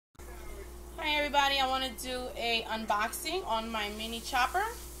everybody, I want to do a unboxing on my mini chopper,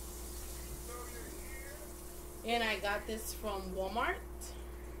 and I got this from Walmart,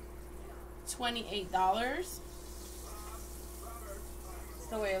 $28. That's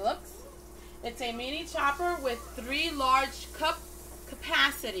the way it looks. It's a mini chopper with 3 large cup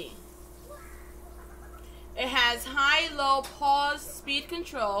capacity. It has high-low pause speed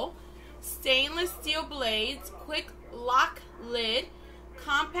control, stainless steel blades, quick lock lid,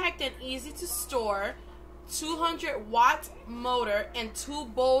 compact and easy to store, 200-watt motor, and 2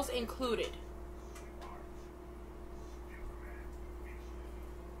 bowls included.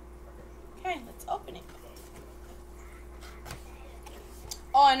 Okay, let's open it.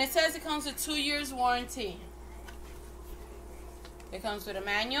 Oh, and it says it comes with 2 years warranty. It comes with a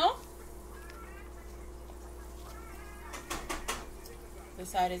manual. This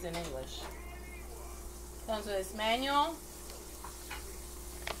side is in English. Comes with this manual.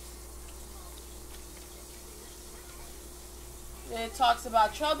 It talks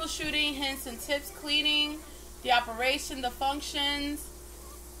about troubleshooting, hints and tips, cleaning, the operation, the functions,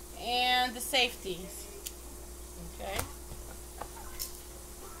 and the safeties. Okay.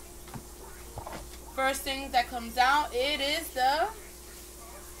 First thing that comes out, it is the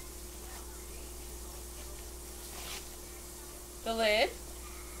lid.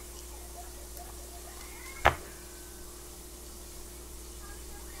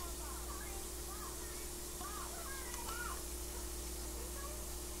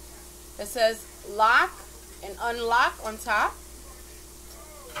 It says lock and unlock on top.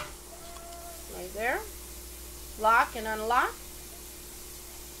 Right there. Lock and unlock.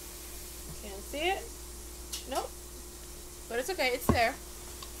 Can't see it? Nope. But it's okay, it's there.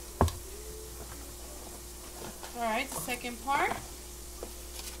 Alright, the second part.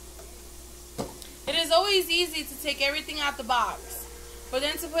 It is always easy to take everything out the box, but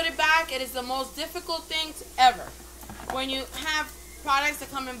then to put it back, it is the most difficult thing ever. When you have products that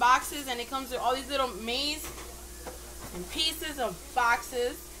come in boxes and it comes with all these little maze and pieces of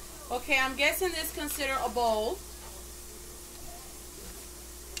boxes. Okay, I'm guessing this is considered a bowl.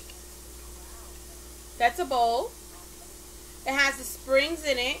 That's a bowl. It has the springs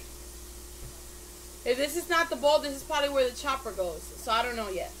in it. If this is not the bowl, this is probably where the chopper goes. So I don't know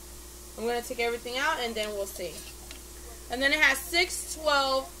yet. I'm going to take everything out and then we'll see. And then it has 6,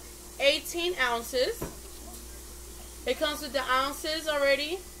 12, 18 ounces. It comes with the ounces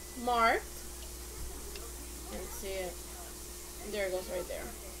already marked. Let's see it. There it goes right there.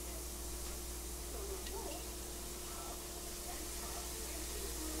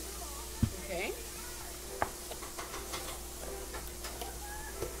 Okay.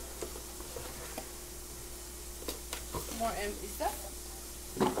 More empty stuff.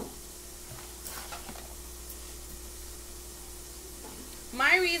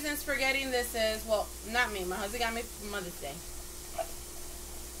 My reasons for getting this is, well, not me, my husband got me for Mother's Day,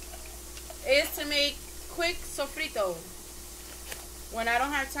 is to make quick sofrito when I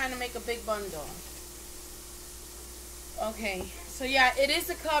don't have time to make a big bundle. Okay, so yeah, it is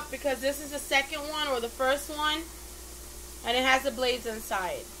a cup because this is the second one or the first one, and it has the blades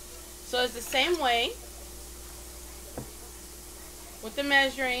inside. So it's the same way with the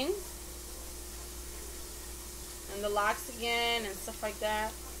measuring and the locks again and stuff like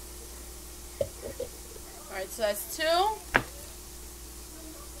that. Alright, so that's 2.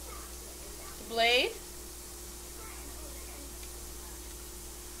 The blade.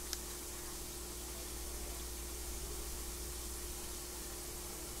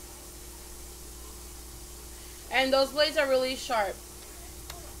 And those blades are really sharp,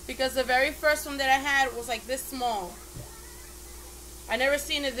 because the very first one that I had was like this small. I never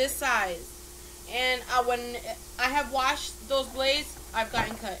seen it this size. And when I have washed those blades, I've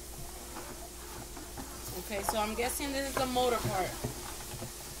gotten cut. Okay, so I'm guessing this is the motor part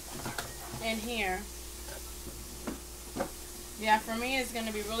in here. Yeah, for me it's going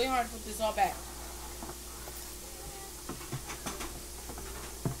to be really hard to put this all back.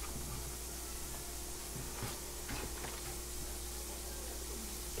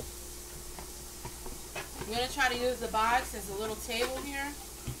 I'm going to try to use the box as a little table here.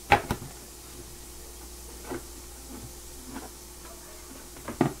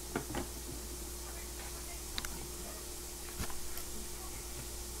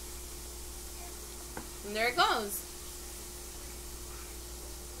 And there it goes.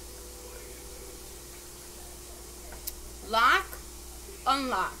 Lock,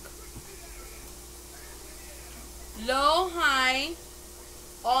 unlock. Low, high,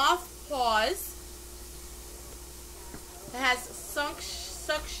 off, pause. It has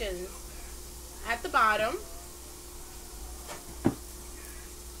suctions at the bottom.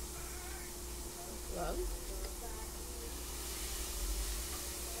 goes.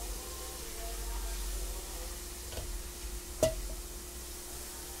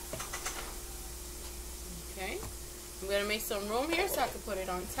 Okay. I'm going to make some room here so I can put it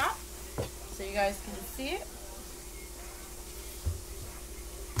on top so you guys can see it.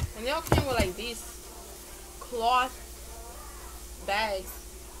 And they all came with like these cloth bags.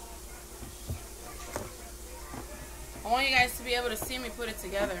 I want you guys to be able to see me put it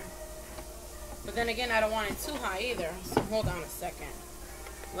together. But then again, I don't want it too high either. So hold on a second.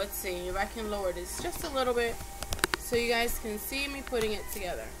 Let's see if I can lower this just a little bit so you guys can see me putting it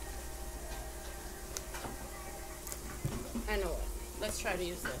together. I know it. Let's try to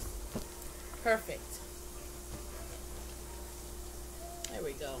use this. Perfect. There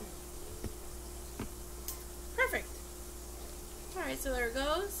we go. Perfect. Alright, so there it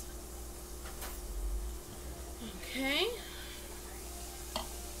goes. Okay.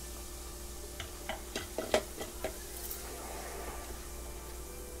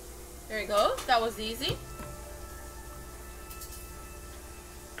 There it goes. That was easy.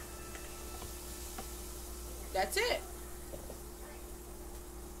 That's it.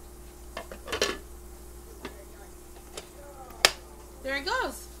 There it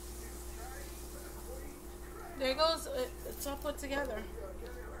goes. There it goes. It's all put together.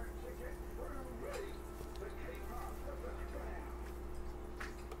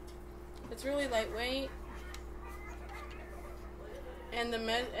 It's really lightweight. And the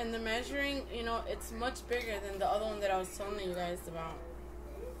measuring, you know, it's much bigger than the other one that I was telling you guys about.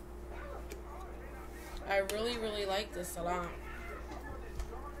 I really, really like this a lot.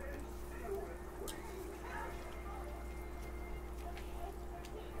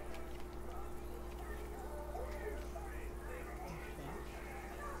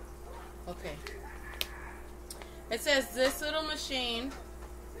 Okay. It says this little machine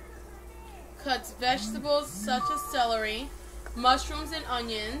cuts vegetables such as celery, mushrooms and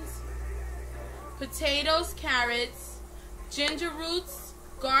onions, potatoes, carrots, ginger roots,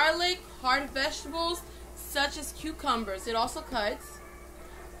 garlic, hard vegetables such as cucumbers. It also cuts.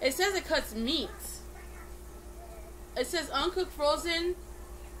 It says it cuts meat. It says uncooked frozen.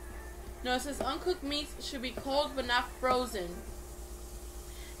 No, it says uncooked meats should be cold but not frozen.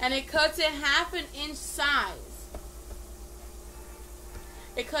 And it cuts it 1/2 inch size.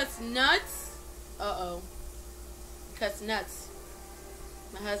 It cuts nuts. Uh-oh. It cuts nuts.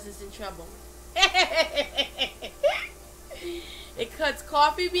 My husband's in trouble. It cuts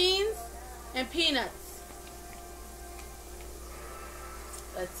coffee beans and peanuts.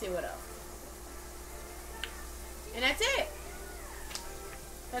 Let's see what else. And that's it.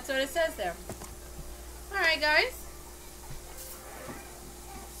 That's what it says there. Alright, guys.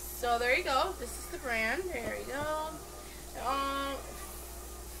 So there you go. This is the brand. There you go.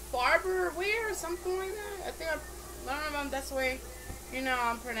 Farberware or something like that. I don't know if that's the way, you know,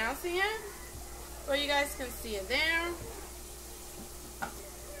 I'm pronouncing it. But you guys can see it there.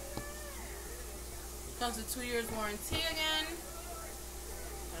 Comes with 2 years warranty again.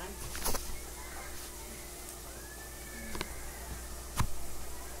 Okay.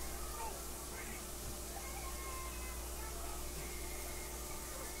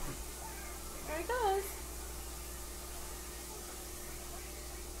 There it goes.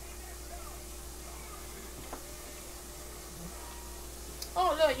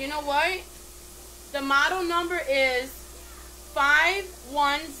 Oh, look, you know what? The model number is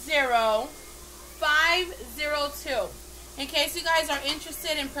 510502. In case you guys are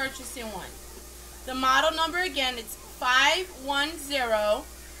interested in purchasing one. The model number again, it's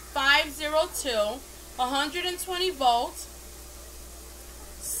 510502, 120 volts,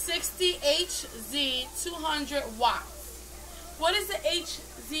 60 HZ, 200 watts. What does the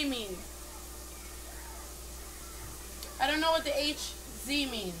HZ mean? I don't know what the HZ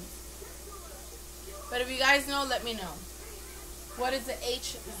means. But if you guys know, let me know. What does the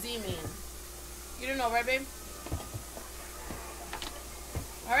HZ mean? You don't know, right, babe?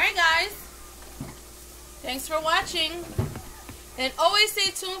 Alright, guys. Thanks for watching. And always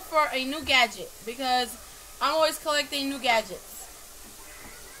stay tuned for a new gadget, because I'm always collecting new gadgets.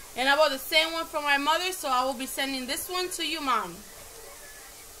 And I bought the same one for my mother, so I will be sending this one to you, Mom.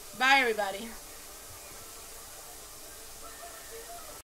 Bye, everybody.